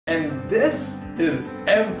this is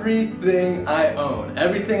everything I own.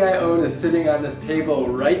 Everything I own is sitting on this table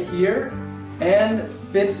right here and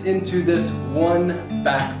fits into this one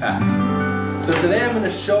backpack. So today I'm going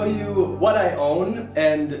to show you what I own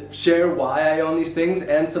and share why I own these things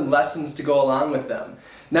and some lessons to go along with them.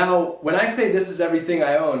 Now, when I say this is everything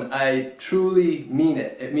I own, I truly mean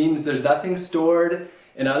it. It means there's nothing stored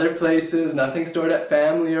in other places, nothing stored at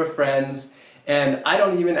family or friends, and I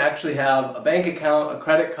don't even actually have a bank account, a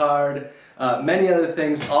credit card, many other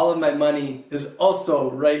things. All of my money is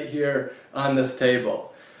also right here on this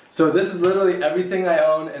table. So this is literally everything I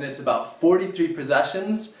own, and it's about 43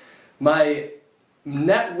 possessions. My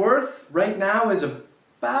net worth right now is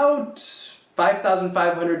about $5,500,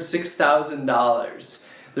 $6,000.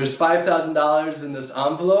 There's $5,000 in this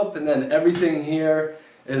envelope, and then everything here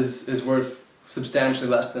is worth substantially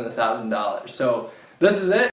less than $1,000. So this is it.